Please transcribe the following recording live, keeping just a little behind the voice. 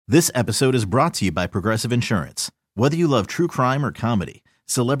This episode is brought to you by Progressive Insurance. Whether you love true crime or comedy,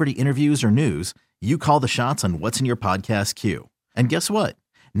 celebrity interviews or news, you call the shots on what's in your podcast queue. And guess what?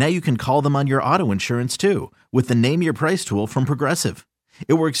 Now you can call them on your auto insurance too with the Name Your Price tool from Progressive.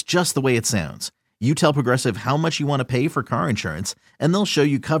 It works just the way it sounds. You tell Progressive how much you want to pay for car insurance, and they'll show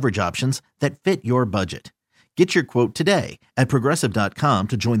you coverage options that fit your budget. Get your quote today at Progressive.com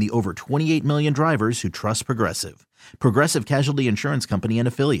to join the over 28 million drivers who trust Progressive. Progressive Casualty Insurance Company and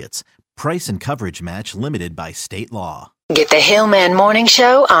Affiliates. Price and coverage match limited by state law. Get the Hillman Morning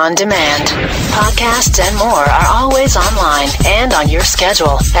Show on demand. Podcasts and more are always online and on your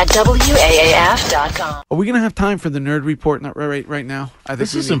schedule at WAAF.com. Are we going to have time for the Nerd Report right now? I think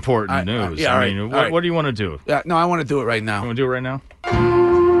this is important news. Yeah, I mean, what do you want to do? Yeah, no, I want to do it right now. You want to do it right now?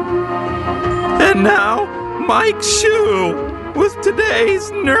 And now, Mike Shue with today's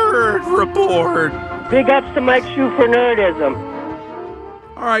Nerd Report. Big ups to Mike Shue for nerdism.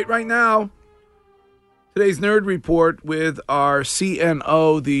 All right now, today's Nerd Report with our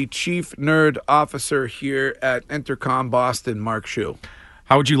CNO, the Chief Nerd Officer here at Entercom Boston, Mark Shue.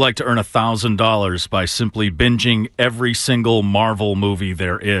 How would you like to earn $1,000 by simply binging every single Marvel movie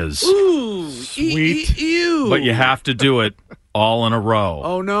there is? Ooh, sweet. Ew. But you have to do it all in a row.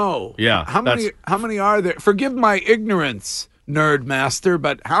 Oh no. Yeah. How many are there? Forgive my ignorance, Nerd Master,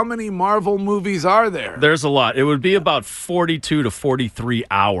 but how many Marvel movies are there? There's a lot. It would be about 42 to 43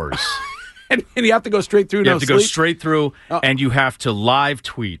 hours. And you have to go straight through. You have to go straight through, and you have to live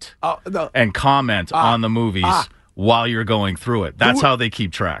tweet and comment on the movies while you're going through it. That's how they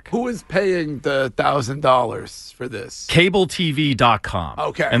keep track. Who is paying the $1,000 for this? CableTV.com.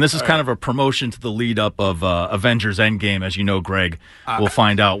 Okay. And this is kind of a promotion to the lead up of Avengers Endgame. As you know, Greg, we'll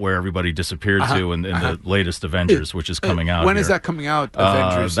find out where everybody disappeared to in the latest Avengers, which is coming out. When is that coming out?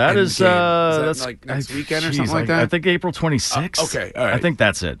 Avengers that Endgame? is that like next weekend or something like that? I think April 26th. Okay, all right. I think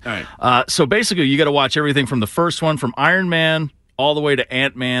that's it. All right. So basically, you got to watch everything from the first one, from Iron Man all the way to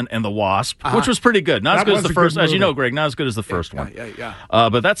Ant-Man and the Wasp, which was pretty good. Not as good as the first, as you know, Greg, not as good as the first one. Yeah.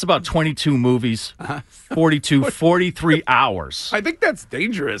 But that's about 22 movies, 43 hours. I think that's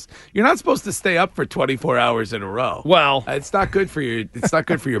dangerous. You're not supposed to stay up for 24 hours in a row. Well, it's not good for your. It's not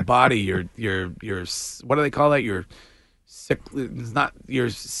good for your body. Your what do they call that? Your it's not your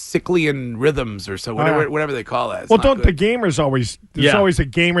circadian rhythms or so whatever they call that. It's well, don't good. the gamers always? There's always a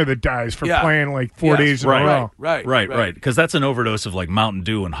gamer that dies for playing like 4 days in a row. Right. Because that's an overdose of like Mountain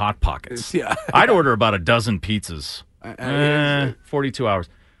Dew and Hot Pockets. Yeah. I'd order about a dozen pizzas. 42 hours.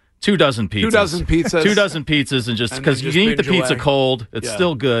 2 dozen pizzas. 2 dozen pizzas. 2 dozen pizzas, and just because you can eat the pizza cold, it's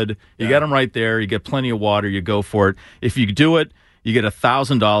still good. You get them right there. You get plenty of water. You go for it. If you do it, you get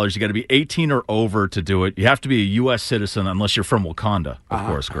 $1,000. You got to be 18 or over to do it. You have to be a U.S. citizen unless you're from Wakanda, of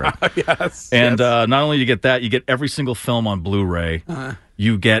course, Greg. Yes. And not only do you get that, you get every single film on Blu-ray.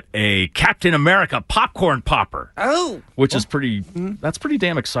 You get a Captain America popcorn popper. Oh. Which is pretty, that's pretty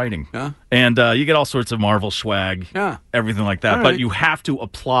damn exciting. Yeah. And you get all sorts of Marvel swag, everything like that. All But right. you have to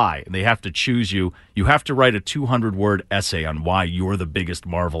apply. They have to choose you. You have to write a 200-word essay on why you're the biggest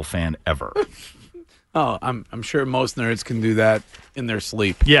Marvel fan ever. Oh, I'm sure most nerds can do that in their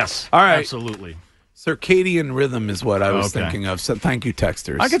sleep. Yes. All right. Absolutely. Circadian rhythm is what I was thinking of. So thank you,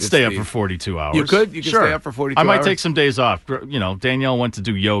 texters. I could stay up for 42 hours. You could? You could Sure. stay up for 42 hours? I might take some days off. You know, Danielle went to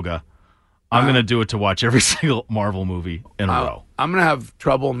do yoga. I'm going to do it to watch every single Marvel movie in a row. I'm going to have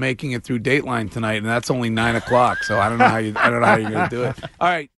trouble making it through Dateline tonight, and that's only 9 o'clock, so I don't know how you're going to do it. All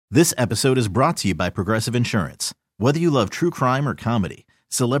right. This episode is brought to you by Progressive Insurance. Whether you love true crime or comedy,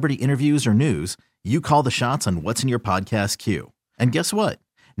 celebrity interviews or news, you call the shots on what's in your podcast queue. And guess what?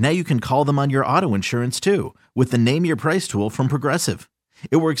 Now you can call them on your auto insurance too with the Name Your Price tool from Progressive.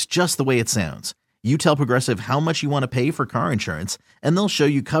 It works just the way it sounds. You tell Progressive how much you want to pay for car insurance, and they'll show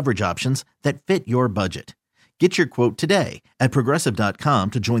you coverage options that fit your budget. Get your quote today at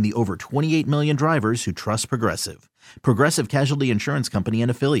Progressive.com to join the over 28 million drivers who trust Progressive. Progressive Casualty Insurance Company and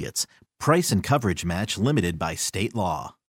Affiliates. Price and coverage match limited by state law.